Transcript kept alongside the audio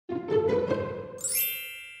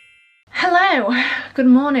Hello, good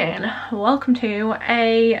morning, welcome to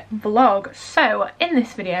a vlog. So in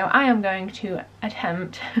this video I am going to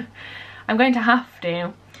attempt, I'm going to have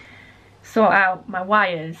to sort out my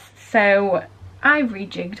wires. So I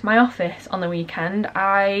rejigged my office on the weekend.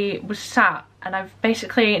 I was sat and I've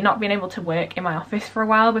basically not been able to work in my office for a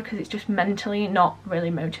while because it's just mentally not really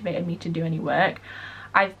motivated me to do any work.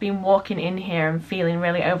 I've been walking in here and feeling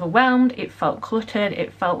really overwhelmed. It felt cluttered,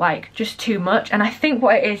 it felt like just too much, and I think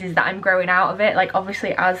what it is that I'm growing out of it. Like,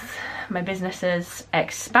 obviously as my businesses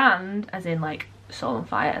expand, as in like Soul and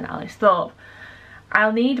Fire and Alice Thorpe,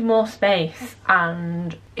 I'll need more space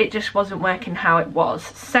and it just wasn't working how it was.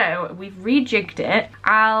 So we've rejigged it.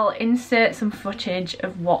 I'll insert some footage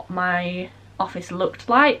of what my office looked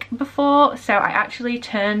like before. So I actually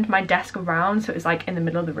turned my desk around so it was like in the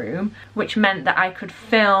middle of the room, which meant that I could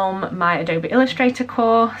film my Adobe Illustrator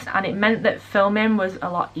course, and it meant that filming was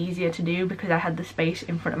a lot easier to do because I had the space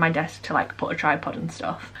in front of my desk to like put a tripod and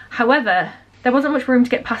stuff. However, there wasn't much room to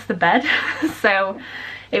get past the bed so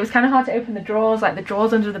it was kind of hard to open the drawers. Like, the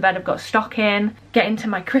drawers under the bed have got stock in. Getting to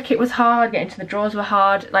my Cricut was hard, getting to the drawers were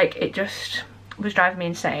hard. Like, it just was driving me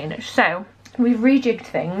insane. So we've rejigged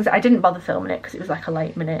things. I didn't bother filming it because it was like a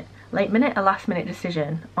last minute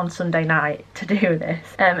decision on Sunday night to do this.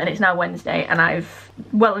 And it's now Wednesday and I've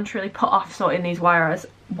well and truly put off sorting these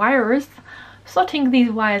sorting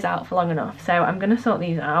these wires out for long enough. So I'm gonna sort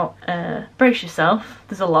these out. Brace yourself,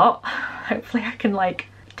 there's a lot. Hopefully I can like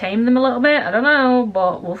tame them a little bit, I don't know,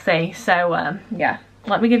 but we'll see. So yeah,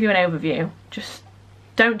 let me give you an overview. Just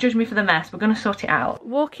don't judge me for the mess, we're gonna sort it out.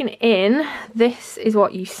 Walking in, this is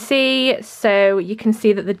what you see. So you can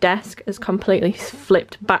see that the desk has completely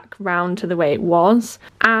flipped back round to the way it was.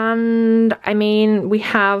 And I mean, we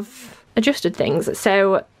have adjusted things.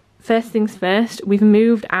 So first things first, we've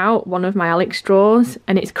moved out one of my Alex drawers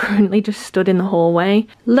and it's currently just stood in the hallway.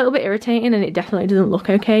 A little bit irritating and it definitely doesn't look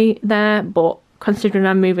okay there, but considering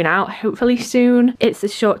I'm moving out hopefully soon, it's a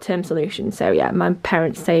short-term solution. So yeah, my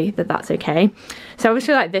parents say that that's okay. So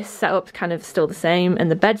obviously like this setup's kind of still the same and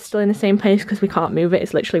the bed's still in the same place because we can't move it,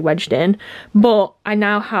 it's literally wedged in. But I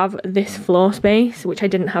now have this floor space, which I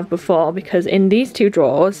didn't have before, because in these two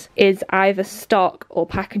drawers is either stock or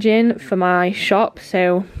packaging for my shop.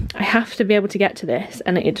 So I have to be able to get to this,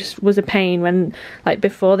 and it just was a pain when, like,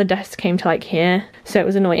 before the desk came to like here. So it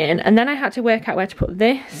was annoying. And then I had to work out where to put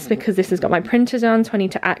this because this has got my printers on, so I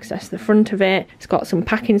need to access the front of it. It's got some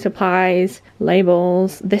packing supplies,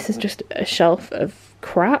 labels. This is just a shelf of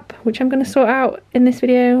crap, which I'm going to sort out in this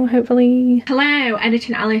video, hopefully. Hello,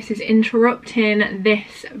 Editing Alice is interrupting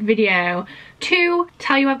this video to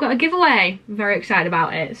tell you I've got a giveaway. I'm very excited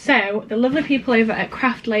about it. So the lovely people over at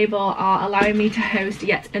Craft Label are allowing me to host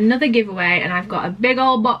yet another giveaway, and I've got a big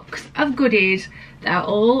old box of goodies that are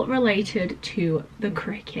all related to the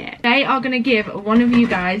Cricut. They are going to give one of you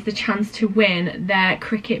guys the chance to win their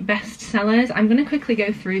Cricut bestsellers. I'm going to quickly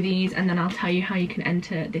go through these and then I'll tell you how you can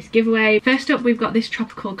enter this giveaway. First up, we've got this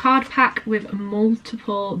tropical card pack with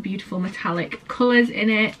multiple beautiful metallic colours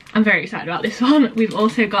in it. I'm very excited about this one. We've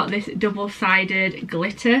also got this double-sided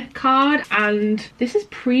glitter card, and this is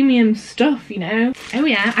premium stuff, you know. Oh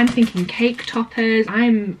yeah, I'm thinking cake toppers.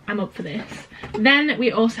 I'm up for this. Then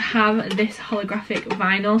we also have this holographic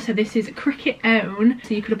vinyl. So this is Cricut own,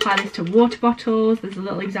 so you could apply this to water bottles. There's a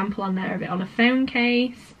little example on there of it on a phone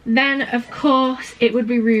case. Then of course it would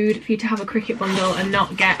be rude for you to have a Cricut bundle and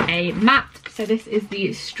not get a mat. So this is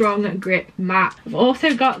the strong grip mat. I've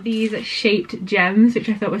also got these shaped gems, which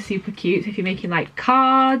I thought were super cute. So if you're making like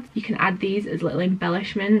cards, you can add these as little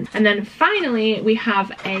embellishments. And then finally we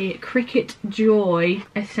have a Cricut Joy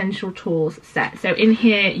essential tools set. So in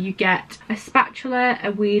here you get a spatula,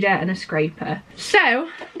 a weeder and a scraper. So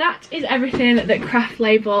that is everything that Craft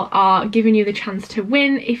Label are giving you the chance to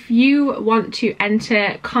win. If you want to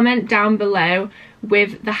enter, comment down below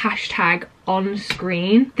with the hashtag on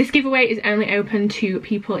screen. This giveaway is only open to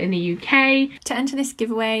people in the UK. To enter this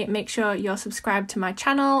giveaway, make sure you're subscribed to my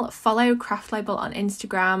channel, follow Craft Label on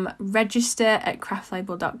Instagram, register at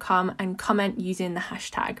craftlabel.com and comment using the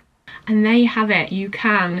hashtag. And there you have it, you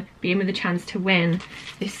can be in with a chance to win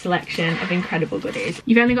this selection of incredible goodies.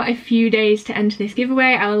 You've only got a few days to enter this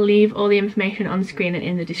giveaway. I will leave all the information on screen and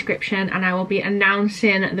in the description, and I will be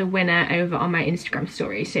announcing the winner over on my Instagram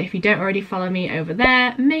story. So if you don't already follow me over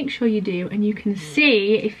there, make sure you do, and you can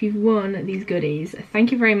see if you've won these goodies.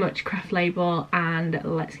 Thank you very much, Craft Label, and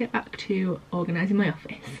let's get back to organising my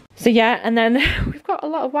office. So yeah, and then we've got a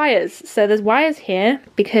lot of wires. So there's wires here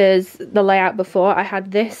because the layout before, I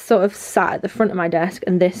had this sort of sat at the front of my desk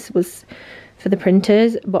and this was for the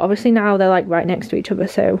printers, but obviously now they're like right next to each other,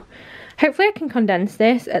 so hopefully I can condense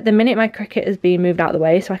this. At the minute my Cricut has been moved out of the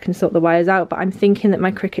way so I can sort the wires out, but I'm thinking that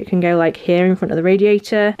my Cricut can go like here in front of the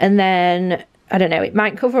radiator, and then I don't know, it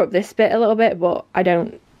might cover up this bit a little bit, but I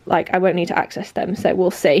won't need to access them, so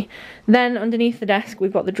we'll see. Then underneath the desk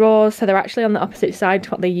we've got the drawers, so they're actually on the opposite side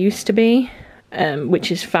to what they used to be,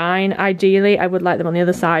 which is fine. Ideally I would like them on the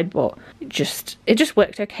other side, but it just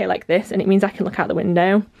worked okay like this, and it means I can look out the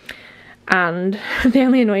window. And the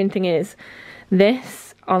only annoying thing is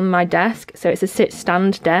this on my desk, so it's a sit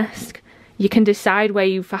stand desk, you can decide where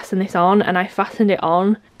you fasten this on, and I fastened it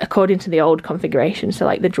on according to the old configuration, so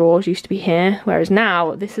like the drawers used to be here, whereas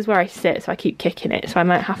now this is where I sit, so I keep kicking it, so I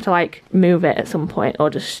might have to like move it at some point or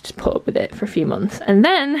just put up with it for a few months. And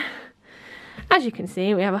then as you can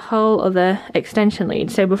see, we have a whole other extension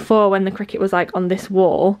lead. So before, when the Cricut was like on this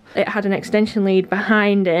wall, it had an extension lead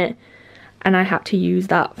behind it, and I had to use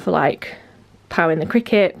that for like powering the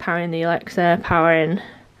Cricut, powering the Alexa, powering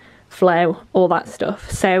Flow, all that stuff.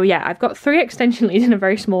 So yeah, I've got 3 extension leads in a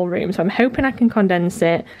very small room, so I'm hoping I can condense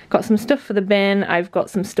it. Got some stuff for the bin, I've got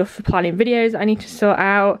some stuff for planning videos that I need to sort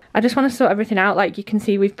out. I just want to sort everything out. Like you can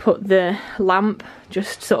see, we've put the lamp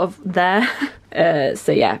just sort of there.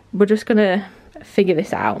 So yeah, we're just gonna figure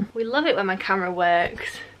this out. We love it when my camera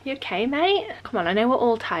works. You okay, mate? Come on, I know we're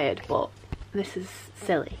all tired, but this is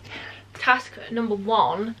silly. Task number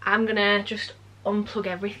 1, I'm gonna just unplug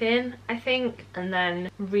everything, I think, and then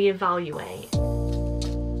reevaluate.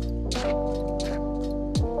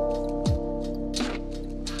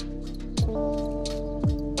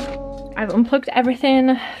 I've unplugged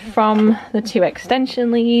everything from the 2 extension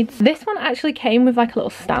leads. This one actually came with like a little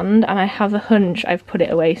stand, and I have a hunch I've put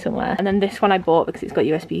it away somewhere. And then this one I bought because it's got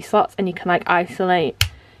USB slots and you can like isolate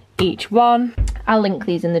each one. I'll link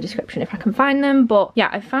these in the description if I can find them. But yeah,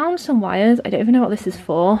 I found some wires. I don't even know what this is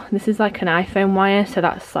for. This is like an iPhone wire, so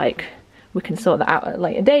that's like, we can sort that out at a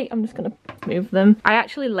later date. I'm just gonna move them. I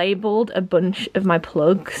actually labeled a bunch of my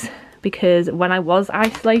plugs because when I was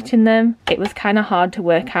isolating them, it was kind of hard to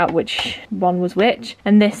work out which one was which.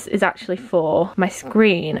 And this is actually for my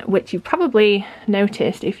screen, which you've probably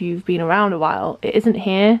noticed if you've been around a while. It isn't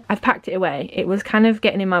here. I've packed it away. It was kind of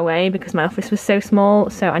getting in my way because my office was so small,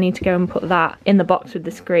 so I need to go and put that in the box with the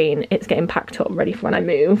screen. It's getting packed up ready for when I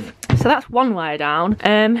move. So that's one wire down.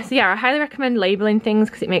 So yeah, I highly recommend labeling things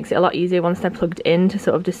because it makes it a lot easier once they're plugged in to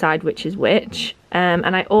sort of decide which is which.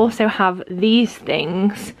 And I also have these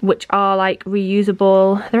things which are like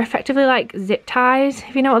reusable. They're effectively like zip ties,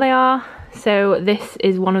 if you know what they are. So this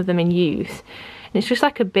is one of them in use. And it's just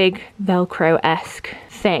like a big Velcro-esque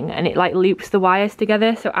thing, and it like loops the wires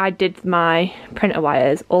together. So I did my printer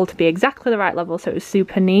wires all to be exactly the right level, so it was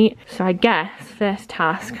super neat. So I guess first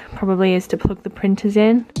task probably is to plug the printers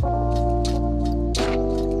in.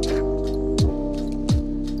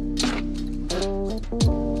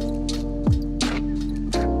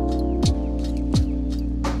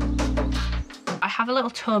 I have a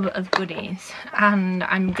little tub of goodies, and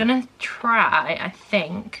I'm gonna try, I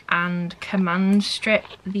think, and command strip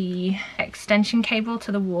the extension cable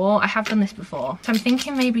to the wall. I have done this before, so I'm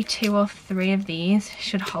thinking maybe 2 or 3 of these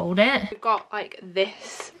should hold it. We've got like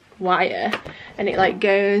this wire, and it like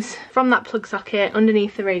goes from that plug socket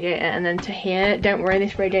underneath the radiator and then to here. Don't worry,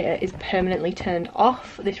 this radiator is permanently turned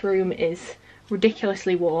off. This room is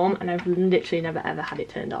ridiculously warm and I've literally never ever had it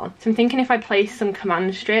turned on. So I'm thinking if I place some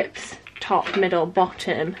command strips, top, middle,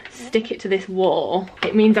 bottom, stick it to this wall,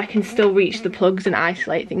 it means I can still reach the plugs and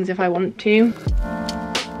isolate things if I want to.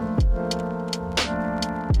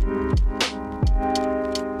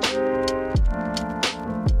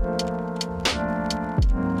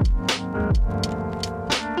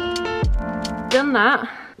 Done that,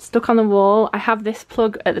 stuck on the wall. I have this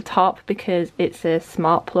plug at the top because it's a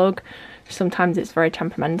smart plug. Sometimes it's very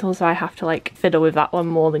temperamental, so I have to like fiddle with that one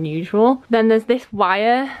more than usual. Then there's this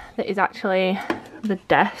wire that is actually the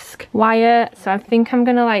desk wire, so I think I'm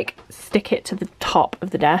gonna like stick it to the top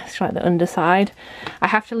of the desk, like the underside. I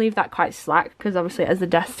have to leave that quite slack because obviously as the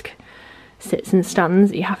desk sits and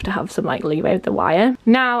stands, you have to have some like leeway with the wire.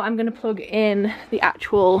 Now I'm going to plug in the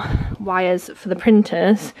actual wires for the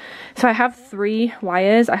printers. So I have 3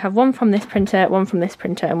 wires. I have one from this printer, one from this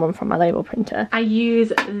printer, and one from my label printer. I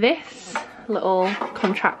use this little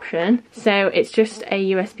contraption, so it's just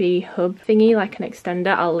a USB hub thingy, like an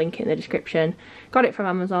extender. I'll link it in the description. Got it from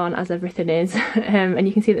Amazon, as everything is. And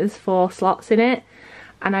you can see that there's 4 slots in it,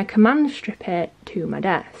 and I command strip it to my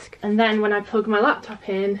desk. And then when I plug my laptop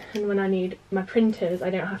in and when I need my printers,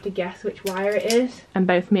 I don't have to guess which wire it is. And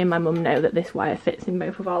both me and my mum know that this wire fits in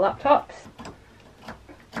both of our laptops.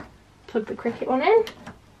 Plug the Cricut one in.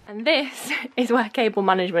 And this is where cable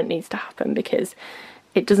management needs to happen, because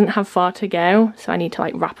it doesn't have far to go, so I need to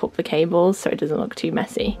like wrap up the cables so it doesn't look too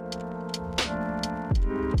messy.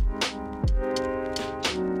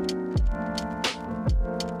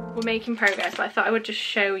 We're making progress, but I thought I would just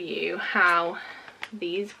show you how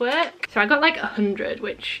these work. So I got like 100,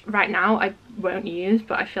 which right now I won't use,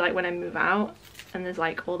 but I feel like when I move out and there's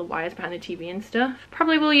like all the wires behind the TV and stuff,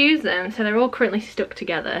 probably will use them. So they're all currently stuck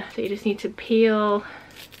together, so you just need to peel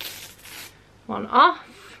one off,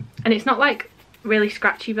 and it's not like really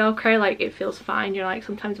scratchy Velcro, like it feels fine. You know, like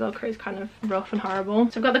sometimes Velcro is kind of rough and horrible.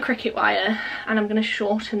 So I've got the Cricut wire and I'm going to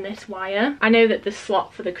shorten this wire. I know that the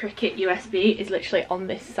slot for the Cricut USB is literally on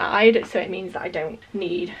this side, so it means that I don't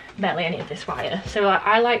need barely any of this wire. So what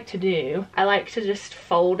I like to do, I like to just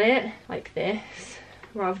fold it like this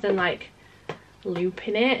rather than like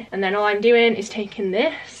looping it, and then all I'm doing is taking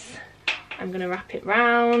this, I'm going to wrap it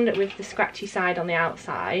round with the scratchy side on the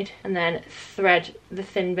outside and then thread the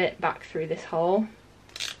thin bit back through this hole.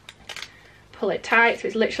 Pull it tight, so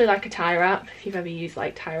it's literally like a tie wrap, if you've ever used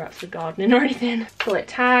like tie wraps for gardening or anything. Pull it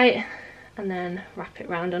tight and then wrap it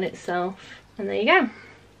round on itself, and there you go.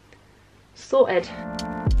 Sorted.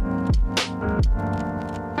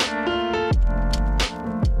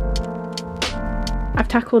 I've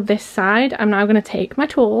tackled this side. I'm now going to take my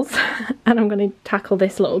tools and I'm going to tackle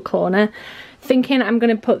this little corner, thinking I'm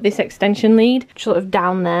going to put this extension lead sort of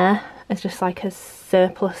down there as just like a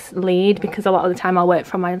surplus lead, because a lot of the time I'll work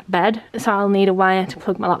from my bed, so I'll need a wire to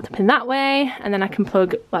plug my laptop in that way, and then I can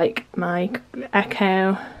plug like my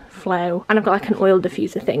Echo Flow, and I've got like an oil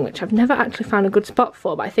diffuser thing which I've never actually found a good spot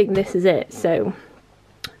for, but I think this is it, so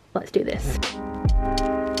let's do this.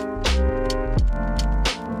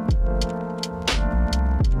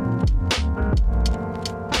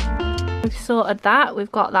 We've sorted that,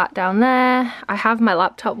 we've got that down there. I have my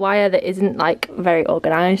laptop wire that isn't like very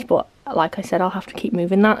organised, but like I said, I'll have to keep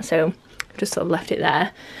moving that, so I've just sort of left it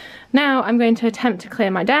there. Now I'm going to attempt to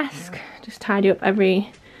clear my desk, just tidy up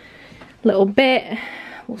every little bit.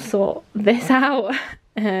 We'll sort this out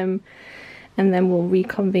and then we'll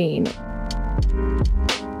reconvene.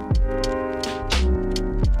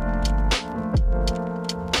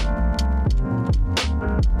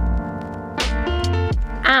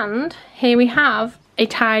 And here we have a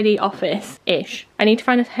tidy office-ish. I need to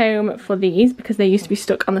find a home for these because they used to be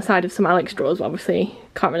stuck on the side of some Alex drawers, but obviously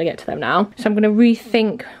can't really get to them now. So I'm going to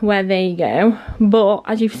rethink where they go. But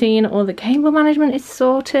as you've seen, all the cable management is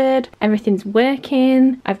sorted. Everything's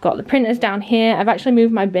working. I've got the printers down here. I've actually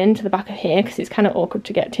moved my bin to the back of here because it's kind of awkward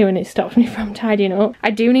to get to and it stops me from tidying up.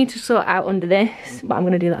 I do need to sort out under this, but I'm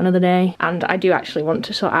going to do that another day. And I do actually want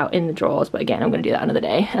to sort out in the drawers, but again, I'm going to do that another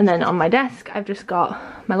day. And then on my desk, I've just got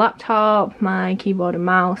my laptop, my keyboard and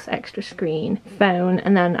mouse, extra screen, phone,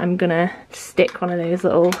 and then I'm gonna stick one of those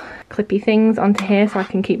little clippy things onto here so I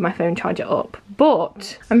can keep my phone charger up.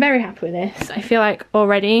 But I'm very happy with this. I feel like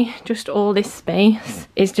already just all this space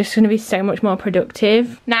is just going to be so much more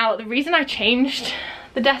productive. Now, the reason I changed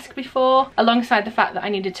the desk before, alongside the fact that I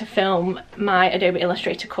needed to film my Adobe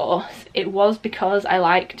Illustrator course, it was because I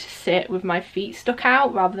like to sit with my feet stuck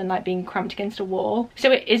out rather than like being cramped against a wall.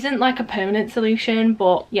 So it isn't like a permanent solution,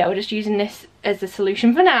 but yeah, we're just using this as a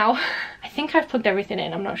solution for now. I think I've plugged everything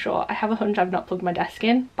in, I'm not sure. I have a hunch I've not plugged my desk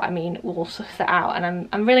in, but I mean, we'll suss it out, and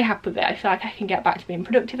I'm really happy with it. I feel like I can get back to being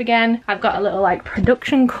productive again. I've got a little like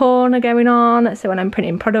production corner going on, so when I'm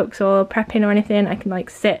printing products or prepping or anything, I can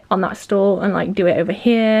like sit on that stool and like do it over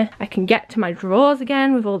here. I can get to my drawers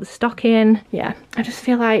again with all the stock in. Yeah, I just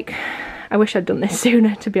feel like I wish I'd done this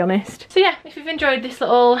sooner, to be honest. So yeah, if you've enjoyed this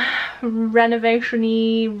little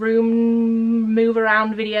renovation-y room move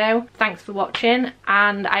around video, thanks for watching.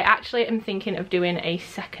 And I actually am thinking of doing a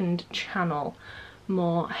second channel,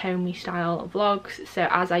 more homey style vlogs. So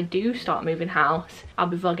as I do start moving house, I'll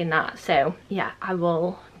be vlogging that. So yeah, I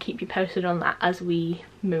will keep you posted on that as we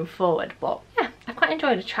move forward. But yeah, I quite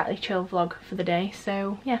enjoyed a chatty chill vlog for the day.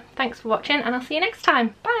 So yeah, thanks for watching and I'll see you next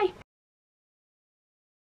time. Bye!